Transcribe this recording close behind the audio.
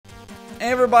Hey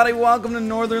everybody, welcome to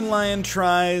Northernlion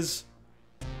Tries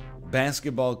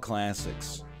Basketball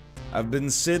Classics. I've been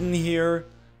sitting here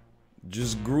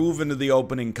just grooving to the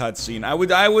opening cutscene. I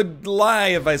would lie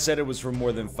if I said it was for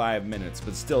more than 5 minutes,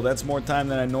 but still, that's more time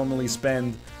than I normally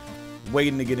spend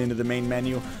waiting to get into the main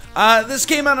menu. This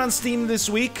came out on Steam this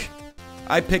week.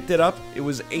 I picked it up. It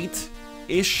was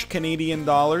 8-ish Canadian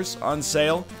dollars on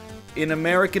sale. In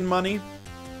American money,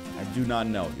 I do not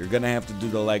know. You're gonna have to do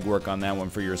the legwork on that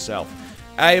one for yourself.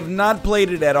 I have not played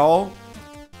it at all,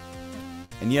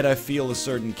 and yet I feel a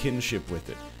certain kinship with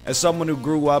it. As someone who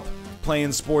grew up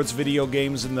playing sports video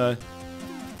games in the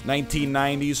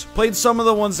 1990s, played some of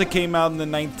the ones that came out in the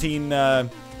 1980s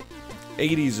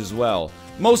as well.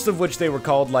 Most of which they were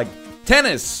called, like,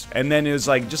 tennis! And then it was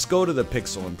like, just go to the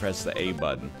pixel and press the A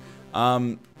button.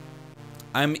 I'm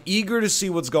eager to see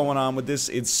what's going on with this.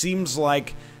 It seems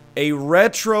like a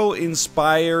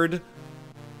retro-inspired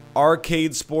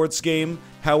arcade sports game,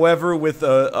 however, with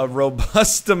a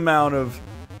robust amount of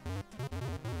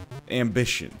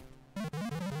ambition.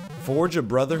 Forge a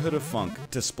brotherhood of funk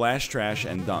to splash, trash,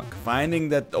 and dunk, finding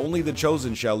that only the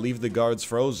chosen shall leave the guards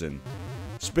frozen,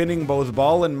 spinning both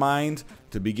ball and mind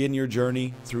to begin your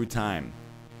journey through time.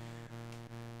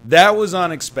 That was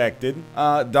unexpected.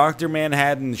 Dr.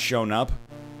 Manhattan's shown up.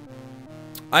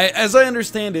 As I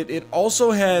understand it, it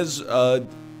also has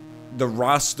the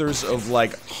rosters of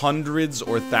like hundreds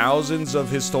or thousands of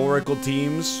historical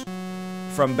teams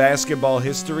from basketball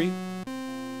history.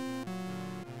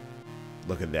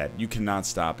 Look at that. You cannot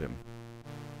stop him.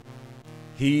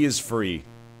 He is free.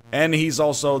 And he's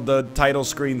also the title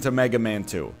screen to Mega Man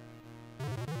 2.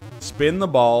 Spin the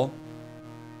ball.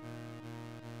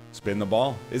 Spin the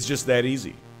ball. It's just that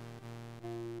easy.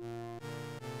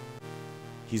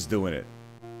 He's doing it.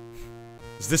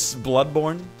 Is this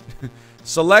Bloodborne?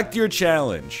 Select your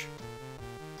challenge.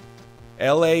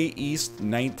 LA East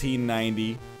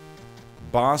 1990,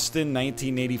 Boston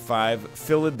 1985,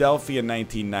 Philadelphia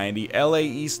 1990, LA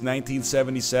East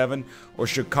 1977, or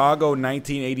Chicago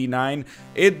 1989.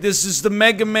 This is the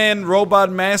Mega Man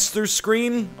Robot Master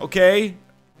screen, okay?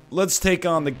 Let's take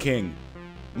on the king.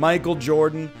 Michael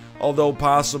Jordan, although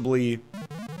possibly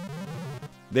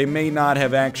they may not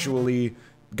have actually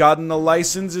gotten the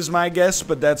license is my guess,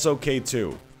 but that's okay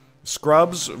too.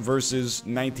 Scrubs versus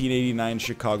 1989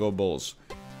 Chicago Bulls.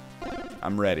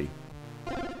 I'm ready.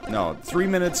 No, 3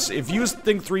 minutes. If you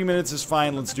think 3 minutes is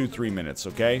fine, let's do 3 minutes,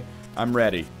 okay? I'm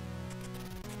ready.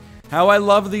 How I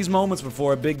love these moments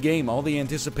before a big game. All the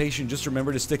anticipation. Just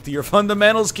remember to stick to your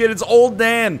fundamentals, kid. It's old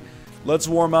Dan. Let's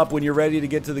warm up. When you're ready to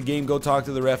get to the game, go talk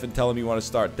to the ref and tell him you want to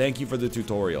start. Thank you for the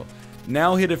tutorial.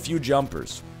 Now hit a few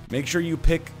jumpers. Make sure you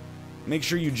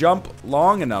jump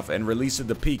long enough and release at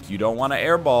the peak. You don't want to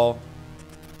airball.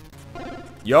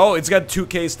 Yo, it's got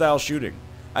 2K style shooting.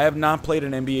 I have not played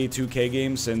an NBA 2K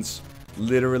game since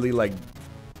literally like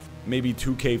maybe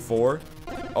 2K4.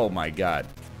 Oh my god.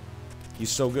 He's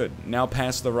so good. Now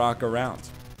pass the rock around.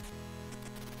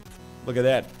 Look at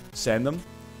that. Send them.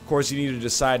 Of course, you need to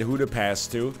decide who to pass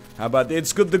to. How about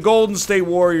it's good, the Golden State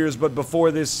Warriors, but before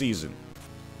this season.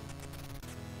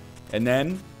 And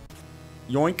then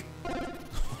yoink.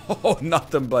 Oh,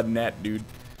 nothing but net, dude.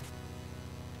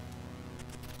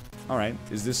 Alright,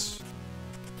 is this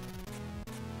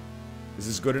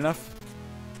good enough?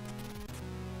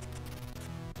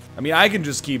 I mean, I can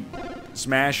just keep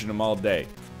smashing him all day.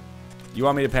 You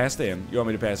want me to pass to him? You want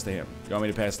me to pass to him? You want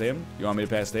me to pass to him? You want me to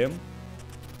pass to him?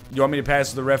 You want me to pass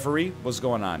to the referee? What's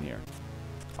going on here?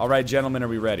 Alright, gentlemen, are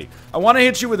we ready? I want to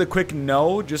hit you with a quick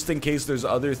no, just in case there's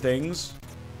other things.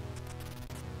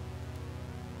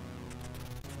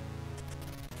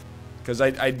 Because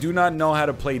I do not know how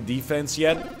to play defense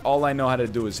yet. All I know how to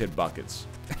do is hit buckets.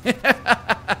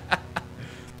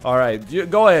 Alright,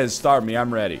 go ahead, start me.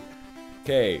 I'm ready.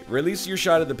 Okay, release your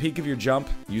shot at the peak of your jump.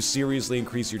 You seriously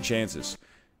increase your chances.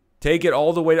 Take it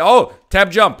all the way. Oh, tap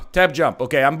jump. Tap jump.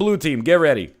 Okay, I'm blue team. Get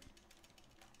ready.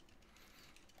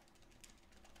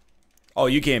 Oh,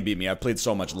 you can't beat me. I played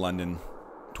so much London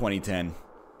 2010.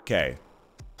 Okay.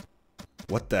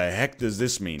 What the heck does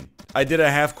this mean? I did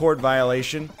a half-court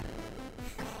violation.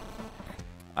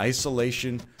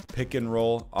 Isolation, pick and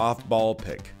roll, off-ball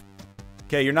pick.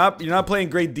 Okay, you're not playing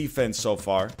great defense so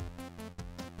far.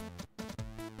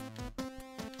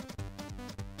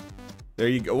 There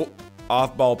you go.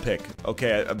 Off-ball pick.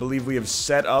 Okay, I believe we have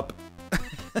set up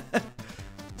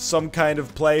some kind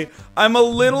of play. I'm a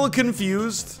little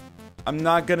confused. I'm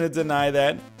not gonna deny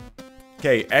that.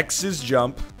 Okay, X is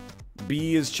jump.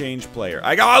 B is change player.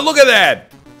 Oh, look at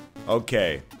that!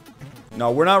 Okay.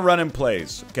 No, we're not running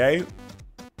plays, okay?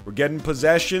 We're getting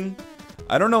possession.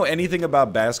 I don't know anything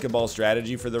about basketball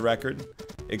strategy for the record,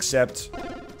 except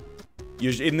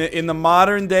in the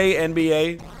modern day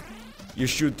NBA, you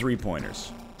shoot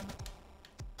 3-pointers.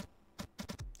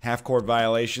 Half-court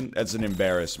violation, that's an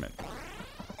embarrassment.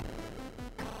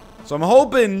 So I'm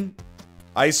hoping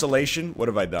isolation. What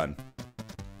have I done?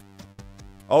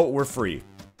 Oh, we're free.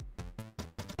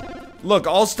 Look,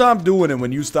 I'll stop doing it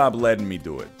when you stop letting me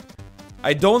do it.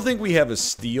 I don't think we have a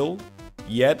steal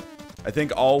yet. I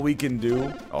think all we can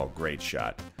do... Oh, great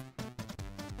shot.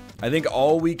 I think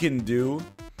all we can do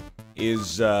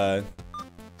is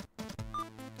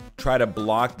try to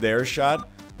block their shot.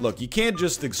 Look, you can't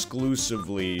just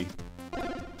exclusively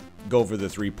go for the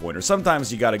 3-pointer.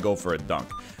 Sometimes you gotta go for a dunk.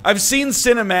 I've seen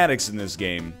cinematics in this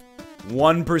game.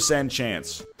 1%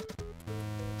 chance.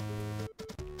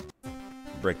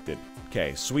 Bricked it.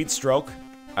 Okay, sweet stroke.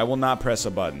 I will not press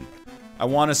a button. I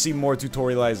want to see more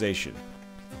tutorialization.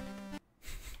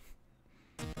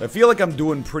 I feel like I'm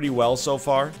doing pretty well so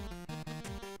far.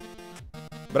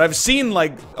 But I've seen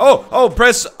like... Oh,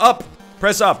 press up.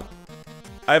 Press up.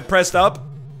 I've pressed up,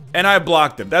 and I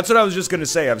blocked him. That's what I was just gonna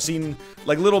say. I've seen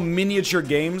like little miniature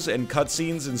games and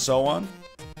cutscenes and so on.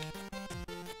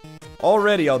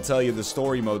 Already, I'll tell you, the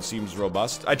story mode seems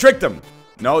robust. I tricked him.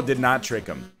 No, did not trick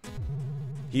him.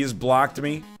 He has blocked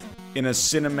me in a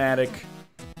cinematic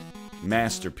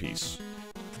masterpiece.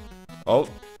 Oh.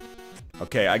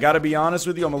 Okay, I gotta be honest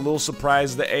with you, I'm a little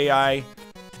surprised the AI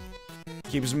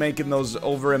keeps making those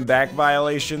over and back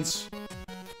violations.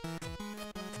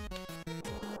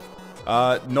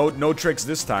 No tricks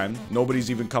this time. Nobody's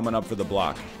even coming up for the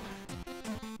block.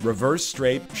 Reverse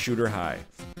straight, shooter high.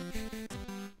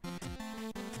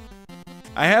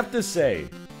 I have to say,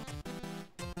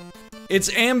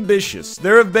 it's ambitious.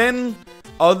 There have been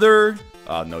other...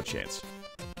 no chance.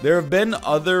 There have been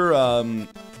other,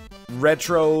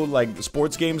 retro, like,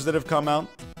 sports games that have come out.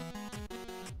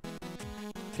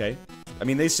 Okay. I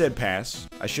mean, they said pass.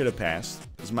 I should have passed.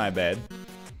 It's my bad.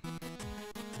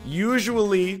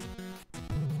 Usually...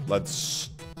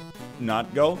 Let's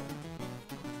not go.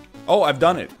 Oh, I've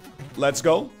done it. Let's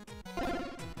go.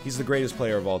 He's the greatest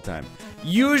player of all time.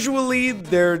 Usually,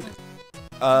 they're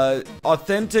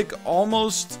authentic,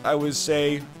 almost, I would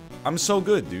say, I'm so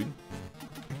good, dude.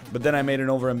 But then I made an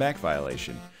over and back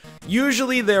violation.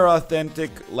 Usually, they're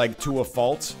authentic, like, to a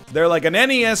fault. They're like an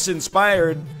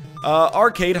NES-inspired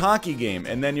arcade hockey game.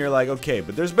 And then you're like, okay,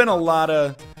 but there's been a lot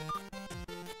of...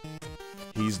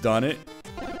 He's done it.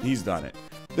 He's done it.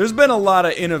 There's been a lot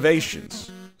of innovations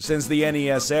since the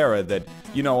NES era that,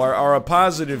 you know, are a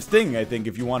positive thing, I think,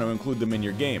 if you want to include them in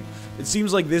your game. It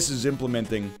seems like this is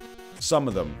implementing some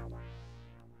of them.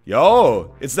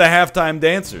 Yo, it's the halftime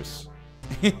dancers.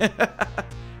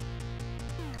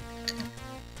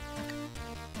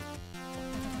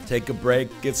 Take a break,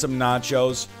 get some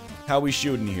nachos. How we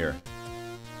shooting here?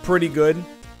 Pretty good.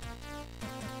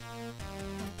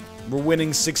 We're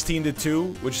winning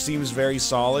 16-2, which seems very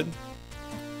solid.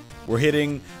 We're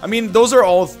hitting... I mean, those are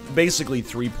all basically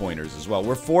 3-pointers as well.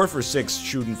 We're 4 for 6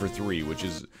 shooting for 3, which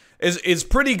is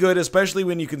pretty good, especially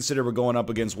when you consider we're going up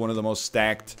against one of the most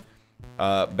stacked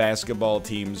basketball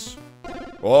teams.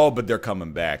 Oh, but they're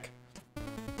coming back.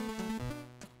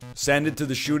 Send it to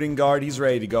the shooting guard. He's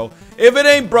ready to go. If it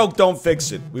ain't broke, don't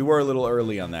fix it. We were a little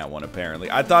early on that one,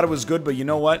 apparently. I thought it was good, but you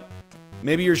know what?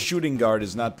 Maybe your shooting guard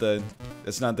is not the...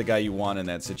 That's not the guy you want in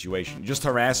that situation. Just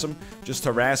harass him. Just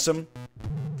harass him.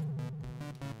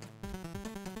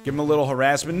 Give him a little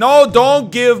harassment. No,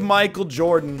 don't give Michael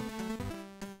Jordan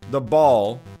the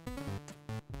ball.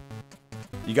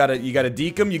 You gotta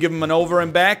deke him. You give him an over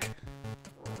and back.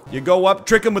 You go up,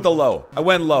 trick him with a low. I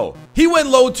went low. He went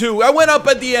low too. I went up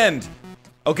at the end.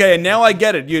 Okay, and now I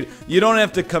get it. You don't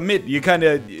have to commit. You kind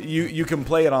of you can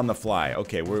play it on the fly.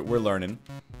 Okay, we're learning.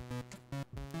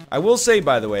 I will say,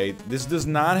 by the way, this does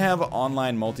not have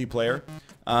online multiplayer,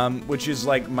 which is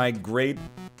like my great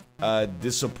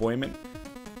disappointment.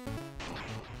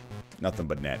 Nothing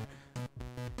but net.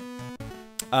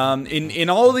 In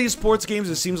all of these sports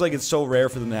games, it seems like it's so rare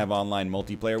for them to have online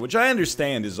multiplayer, which I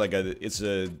understand is like it's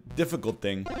a difficult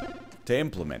thing to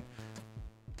implement.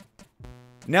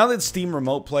 Now that Steam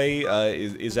Remote Play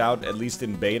is out, at least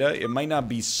in beta, it might not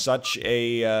be such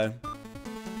a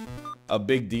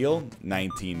big deal.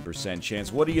 19%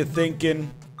 chance. What are you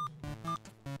thinking?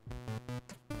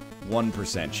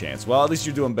 1% chance. Well, at least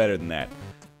you're doing better than that.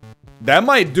 That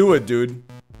might do it, dude.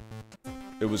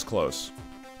 It was close.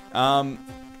 Now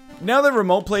that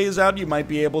Remote Play is out, you might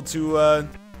be able to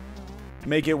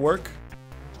make it work.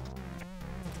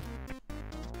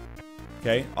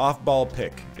 Okay, off-ball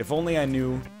pick. If only I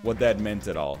knew what that meant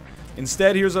at all.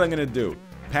 Instead, here's what I'm gonna do.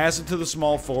 Pass it to the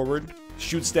small forward.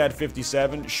 Shoot stat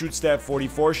 57. Shoot stat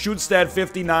 44. Shoot stat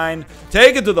 59.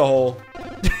 Take it to the hole.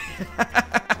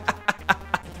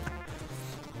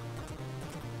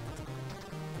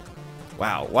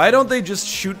 Wow. Why don't they just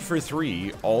shoot for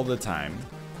 3 all the time?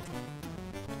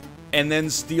 And then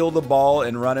steal the ball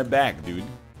and run it back, dude.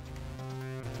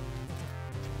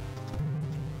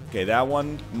 Okay, that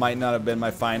one might not have been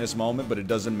my finest moment, but it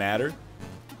doesn't matter.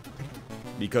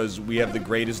 Because we have the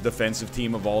greatest defensive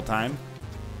team of all time.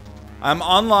 I'm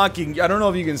unlocking... I don't know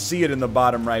if you can see it in the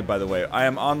bottom right, by the way. I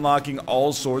am unlocking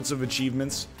all sorts of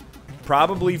achievements.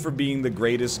 Probably for being the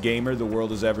greatest gamer the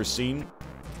world has ever seen.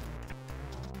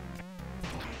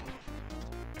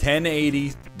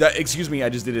 1080. Excuse me, I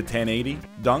just did a 1080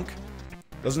 dunk.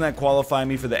 Doesn't that qualify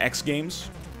me for the X Games?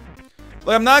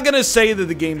 Like, I'm not gonna say that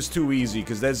the game's too easy,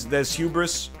 because that's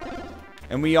hubris.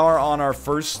 And we are on our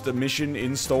first mission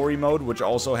in story mode, which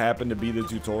also happened to be the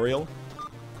tutorial.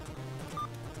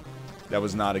 That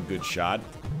was not a good shot.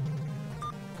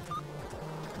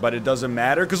 But it doesn't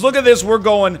matter, because look at this, we're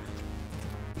going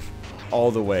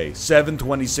all the way.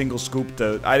 720 single scoop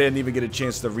to... I didn't even get a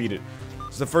chance to read it.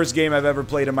 It's the first game I've ever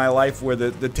played in my life where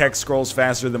the text scrolls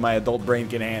faster than my adult brain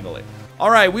can handle it.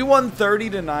 Alright, we won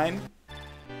 30-9.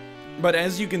 But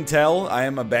as you can tell, I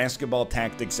am a basketball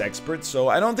tactics expert, so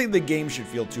I don't think the game should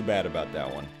feel too bad about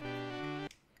that one.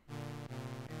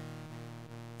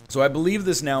 So I believe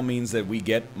this now means that we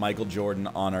get Michael Jordan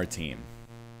on our team.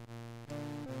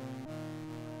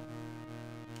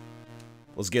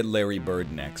 Let's get Larry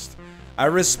Bird next. I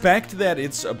respect that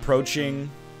it's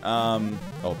approaching...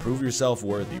 oh, prove yourself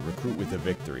worthy. Recruit with a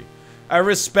victory. I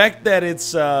respect that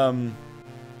it's, let's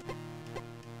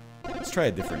try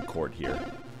a different court here.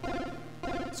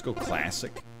 Let's go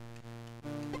classic.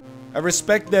 I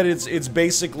respect that it's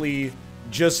basically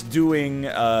just doing,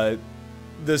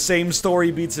 the same story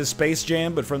beats as Space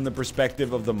Jam, but from the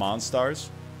perspective of the Monstars.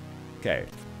 Okay.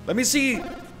 Let me see.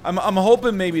 I'm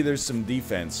hoping maybe there's some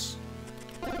defense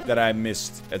that I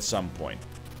missed at some point.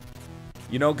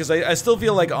 You know, because I still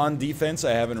feel like on defense,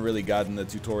 I haven't really gotten the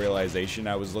tutorialization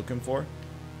I was looking for.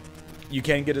 You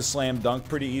can get a slam dunk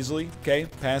pretty easily. Okay,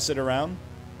 pass it around.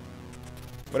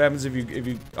 What happens if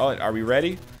you... Oh, are we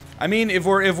ready? I mean, if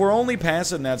we're only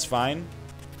passing, that's fine.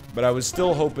 But I was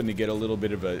still hoping to get a little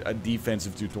bit of a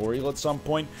defensive tutorial at some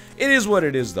point. It is what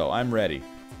it is, though. I'm ready.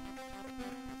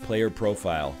 Player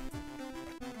profile.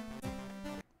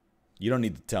 You don't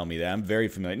need to tell me that. I'm very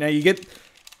familiar. Now, you get...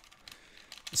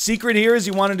 Secret here is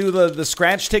you want to do the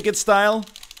scratch ticket style.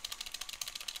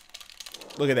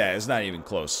 Look at that. It's not even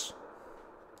close.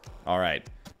 Alright.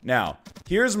 Now,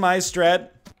 here's my strat.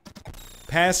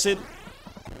 Pass it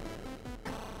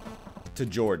to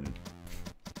Jordan.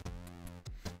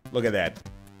 Look at that.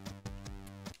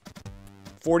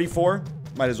 44?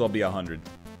 Might as well be 100.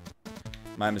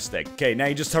 My mistake. Okay, now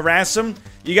you just harass him.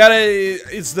 You gotta...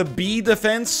 It's the B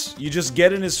defense. You just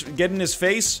get in his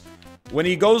face. When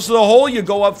he goes to the hole, you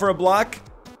go up for a block,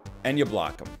 and you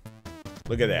block him.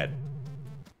 Look at that.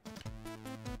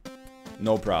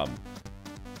 No problem.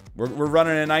 We're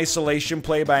running an isolation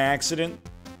play by accident.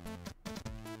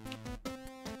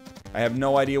 I have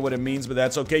no idea what it means, but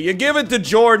that's okay. You give it to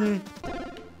Jordan.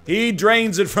 He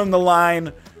drains it from the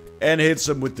line and hits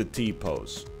him with the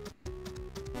T-pose.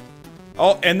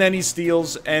 Oh, and then he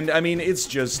steals, and I mean, it's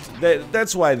just...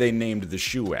 That's why they named the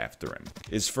shoe after him.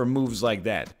 Is for moves like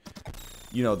that.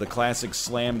 You know, the classic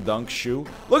slam dunk shoe.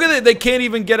 Look at it, they can't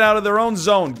even get out of their own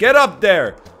zone. Get up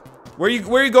there. Where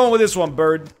are you going with this one,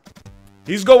 Bird?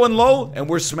 He's going low, and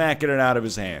we're smacking it out of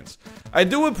his hands. I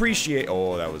do appreciate...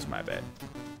 Oh, that was my bad.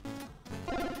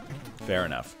 Fair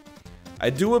enough. I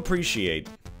do appreciate...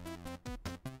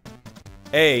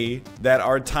 that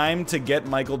our time to get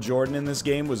Michael Jordan in this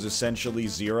game was essentially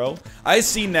 0. I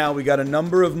see now we got a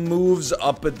number of moves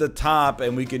up at the top,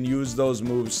 and we can use those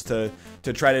moves to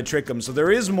try to trick him. So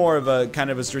there is more of a kind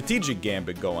of a strategic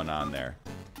gambit going on there.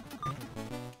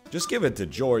 Just give it to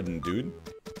Jordan, dude.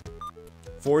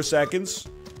 4 seconds.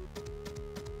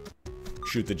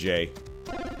 Shoot the J.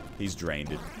 He's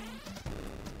drained it.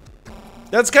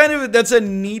 That's kind of... That's a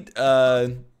neat,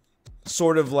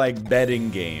 sort of like betting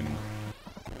game.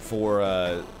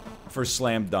 For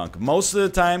slam dunk. Most of the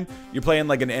time, you're playing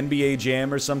like an NBA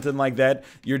Jam or something like that.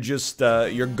 You're just,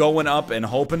 you're going up and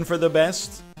hoping for the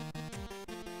best.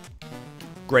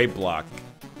 Great block.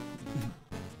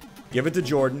 Give it to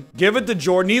Jordan. Give it to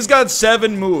Jordan. He's got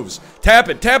 7 moves. Tap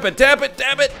it, tap it, tap it,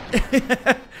 tap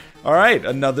it. Alright,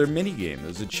 another mini game.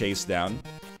 There's a chase down.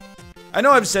 I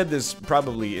know I've said this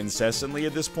probably incessantly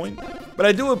at this point, but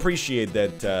I do appreciate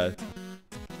that,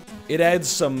 it adds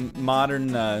some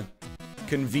modern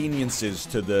conveniences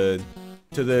to the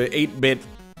 8-bit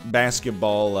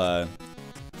basketball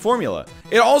formula.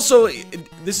 It also,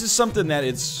 this is something that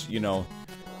it's, you know...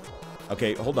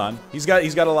 Okay, hold on. He's got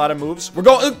a lot of moves. We're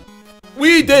going...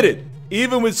 we did it!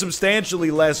 Even with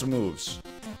substantially less moves.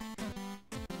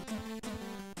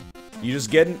 You just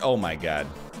getting... oh my god.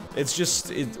 It's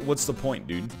just... what's the point,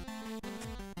 dude?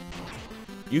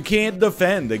 You can't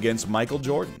defend against Michael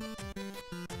Jordan.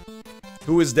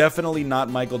 Who is definitely not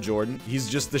Michael Jordan. He's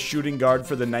just the shooting guard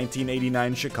for the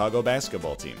 1989 Chicago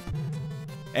basketball team.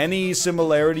 Any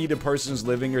similarity to persons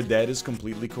living or dead is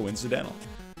completely coincidental.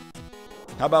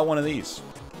 How about one of these?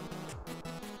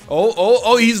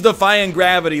 Oh, he's defying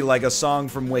gravity like a song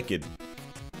from Wicked.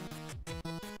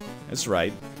 That's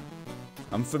right.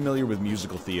 I'm familiar with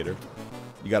musical theater.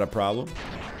 You got a problem?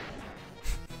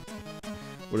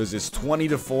 What is this,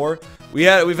 20-4?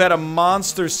 We've had a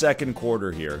monster second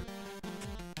quarter here.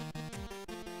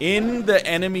 In the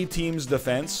enemy team's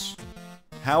defense,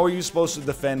 how are you supposed to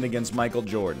defend against Michael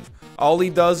Jordan? All he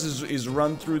does is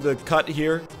run through the cut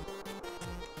here,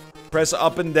 press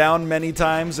up and down many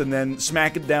times, and then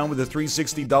smack it down with a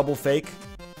 360 double fake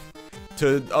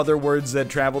to other words that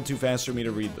travel too fast for me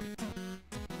to read them.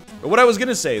 But what I was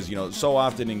gonna say is, you know, so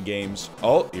often in games...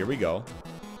 oh, here we go.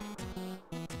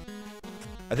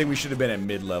 I think we should have been at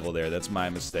mid-level there. That's my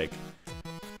mistake.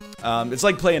 It's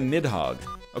like playing Nidhogg.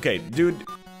 Okay, dude.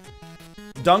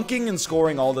 Dunking and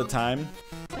scoring all the time,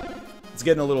 it's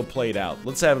getting a little played out.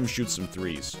 Let's have him shoot some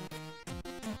threes.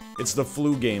 It's the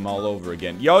flu game all over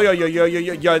again. Yo,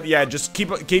 yeah, just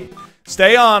keep,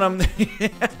 stay on him.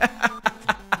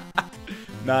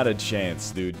 Not a chance,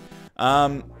 dude.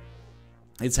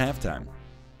 It's halftime.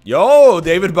 Yo,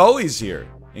 David Bowie's here.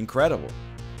 Incredible.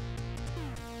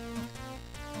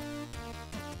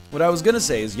 What I was gonna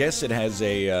say is, yes, it has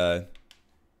a,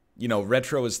 you know,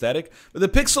 retro aesthetic, but the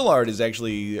pixel art is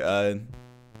actually,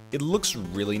 it looks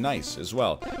really nice as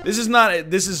well. This is not,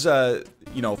 this is,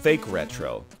 you know, fake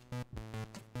retro.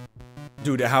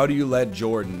 Dude, how do you let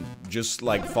Jordan just,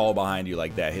 like, fall behind you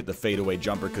like that, hit the fadeaway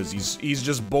jumper, because he's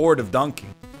just bored of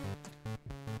dunking?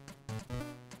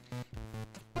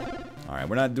 Alright,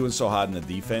 we're not doing so hot in the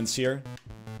defense here.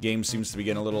 Game seems to be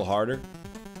getting a little harder.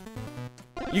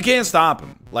 You can't stop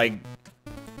him. Like,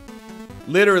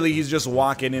 literally, he's just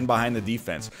walking in behind the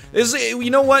defense.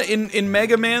 You know what? In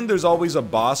Mega Man, there's always a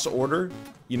boss order.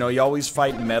 You know, you always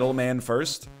fight Metal Man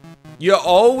first. You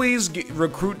always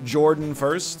recruit Jordan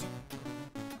first.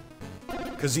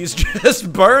 Because he's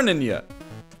just burning you.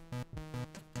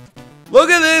 Look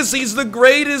at this! He's the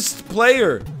greatest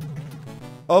player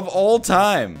of all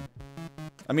time.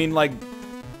 I mean, like,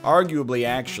 arguably,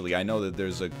 actually, I know that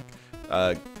there's a,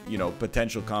 you know,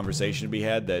 potential conversation to be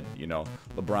had that, you know,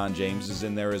 LeBron James is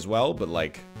in there as well, but,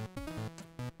 like,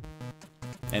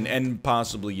 and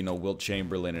possibly, you know, Wilt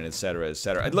Chamberlain and et cetera, et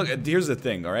cetera. Look, here's the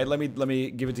thing, all right? Let me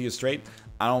give it to you straight.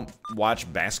 I don't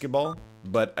watch basketball,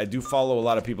 but I do follow a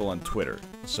lot of people on Twitter,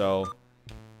 so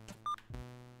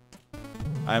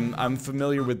I'm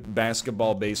familiar with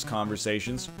basketball-based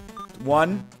conversations.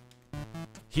 One,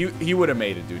 he would have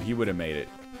made it, dude. He would have made it.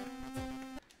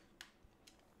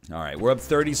 All right, we're up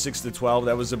 36-12.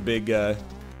 That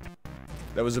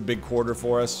was a big quarter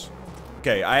for us.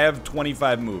 Okay, I have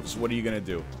 25 moves. What are you gonna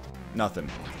do? Nothing.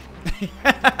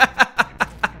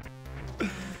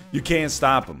 You can't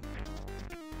stop him.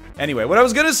 Anyway, what I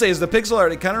was gonna say is the pixel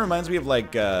art, it kind of reminds me of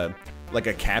like a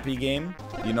Cappy game,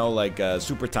 you know, like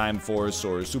Super Time Force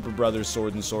or Super Brothers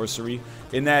Sword and Sorcery,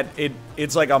 in that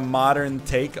it's like a modern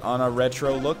take on a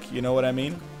retro look, you know what I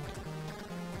mean?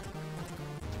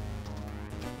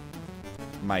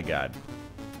 My god.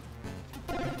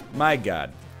 My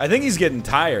god. I think he's getting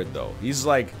tired, though. He's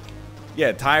like,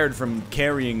 yeah, tired from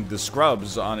carrying the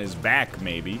scrubs on his back,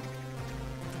 maybe.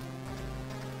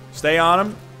 Stay on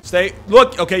him. Stay.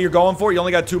 Look, okay, you're going for it. You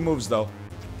only got 2 moves, though.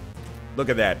 Look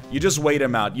at that. You just wait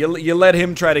him out. You let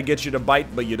him try to get you to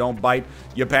bite, but you don't bite.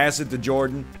 You pass it to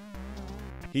Jordan.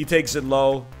 He takes it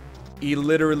low. He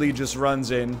literally just runs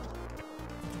in.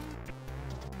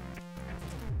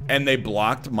 And they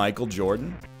blocked Michael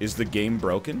Jordan? Is the game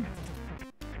broken?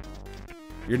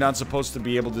 You're not supposed to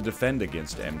be able to defend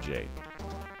against MJ.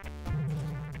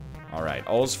 Alright,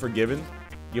 all's forgiven.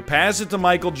 You pass it to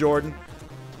Michael Jordan.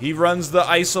 He runs the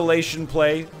isolation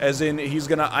play, as in he's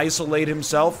gonna isolate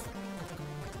himself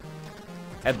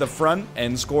at the front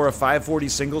and score a 540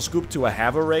 single scoop to a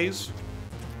have a raise.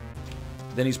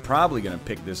 Then he's probably gonna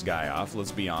pick this guy off,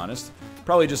 let's be honest.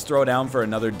 Probably just throw down for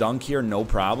another dunk here, no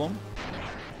problem.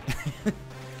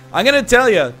 I'm gonna tell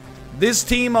you, this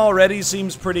team already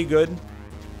seems pretty good.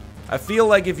 I feel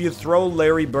like if you throw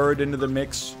Larry Bird into the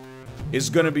mix, it's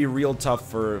gonna be real tough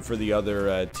for the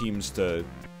other teams to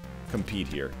compete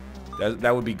here.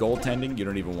 That would be goaltending. You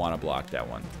don't even want to block that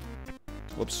one.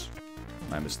 Whoops.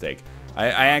 My mistake. I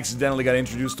accidentally got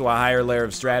introduced to a higher layer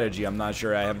of strategy. I'm not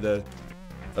sure I have the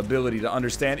ability to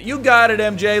understand it. You got it,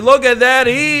 MJ. Look at that.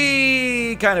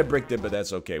 He kind of bricked it, but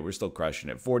that's okay. We're still crushing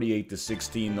it.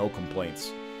 48-16. No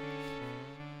complaints.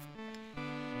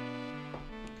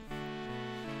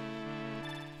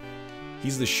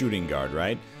 He's the shooting guard,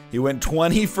 right? He went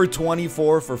 20 for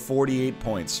 24 for 48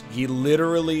 points. He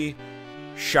literally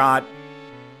shot,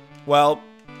 well,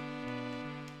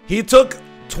 he took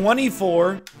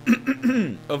 24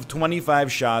 of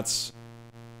 25 shots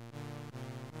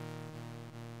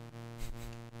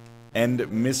and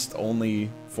missed only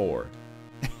 4.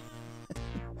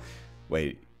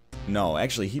 Wait, no,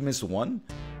 actually, he missed 1?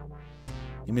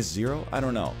 He missed 0? I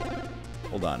don't know.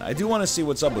 Hold on, I do want to see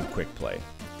what's up with quick play.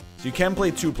 So you can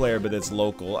play 2-player, but it's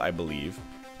local, I believe.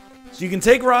 So you can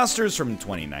take rosters from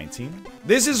 2019.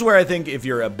 This is where I think if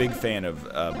you're a big fan of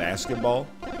basketball,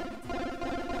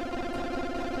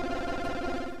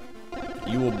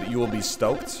 you will be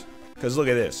stoked. Because look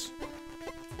at this.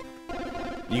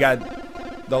 You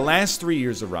got the last 3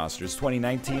 years of rosters,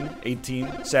 2019,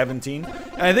 18, 17.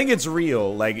 And I think it's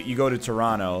real. Like, you go to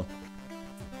Toronto.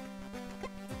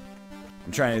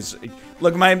 I'm trying to...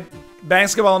 Look, my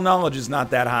basketball knowledge is not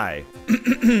that high.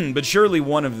 But surely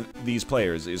one of these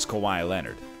players is Kawhi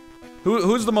Leonard.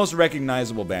 Who's the most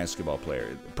recognizable basketball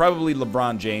player? Probably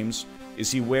LeBron James.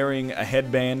 Is he wearing a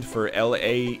headband for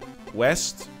LA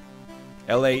West?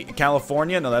 LA,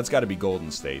 California? No, that's got to be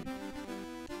Golden State.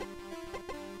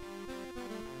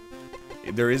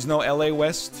 There is no LA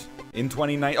West in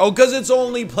 2019. Oh, because it's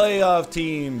only playoff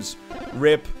teams.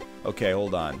 RIP. Okay,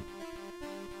 hold on.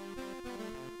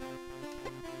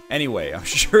 Anyway, I'm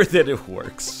sure that it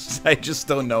works. I just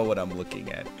don't know what I'm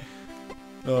looking at.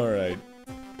 Alright.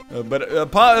 But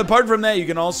apart from that, you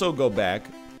can also go back.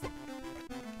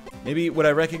 Maybe, would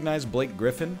I recognize Blake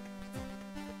Griffin?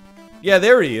 Yeah,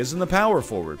 there he is in the power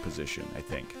forward position, I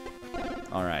think.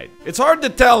 Alright. It's hard to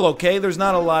tell, okay? There's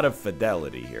not a lot of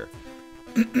fidelity here.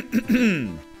 But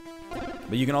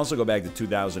you can also go back to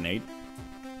 2008.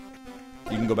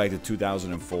 You can go back to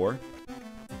 2004.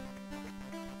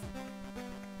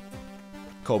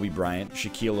 Kobe Bryant,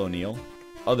 Shaquille O'Neal,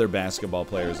 other basketball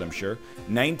players, I'm sure.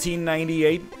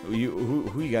 1998,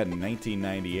 who you got in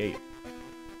 1998?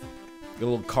 A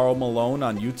little Karl Malone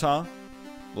on Utah. A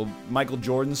little Michael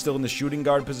Jordan still in the shooting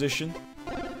guard position.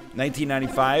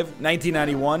 1995,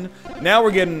 1991. Now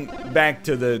we're getting back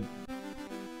to the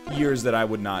years that I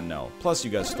would not know. Plus, you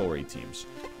got story teams.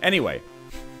 Anyway.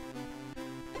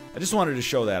 I just wanted to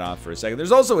show that off for a second.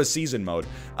 There's also a season mode.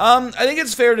 I think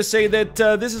it's fair to say that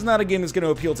this is not a game that's going to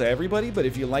appeal to everybody, but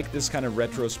if you like this kind of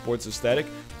retro sports aesthetic,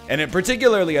 and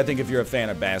particularly, I think if you're a fan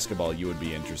of basketball, you would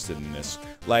be interested in this.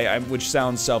 Like, which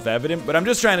sounds self-evident, but I'm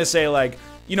just trying to say, like,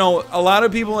 you know, a lot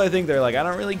of people, I think they're like, I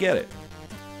don't really get it.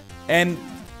 And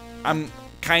I'm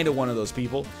kind of one of those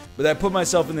people, but I put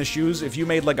myself in the shoes. If you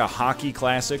made like a hockey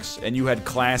classics, and you had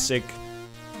classic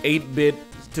 8-bit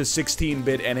to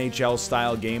 16-bit NHL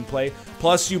style gameplay,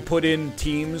 plus you put in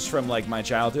teams from like my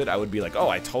childhood, I would be like, oh,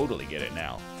 I totally get it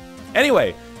now.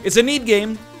 Anyway, it's a neat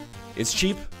game. It's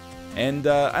cheap, and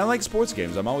I like sports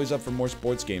games. I'm always up for more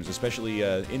sports games, especially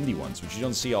indie ones, which you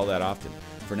don't see all that often.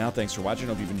 For now, thanks for watching.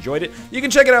 Hope you've enjoyed it. You can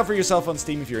check it out for yourself on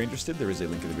Steam if you're interested. There is a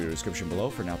link in the video description below.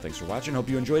 For now, thanks for watching. Hope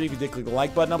you enjoyed it. If you did, click the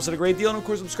like button. Helps out a great deal. And of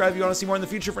course, subscribe if you want to see more in the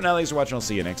future. For now, thanks for watching. I'll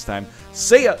see you next time.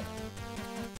 See ya!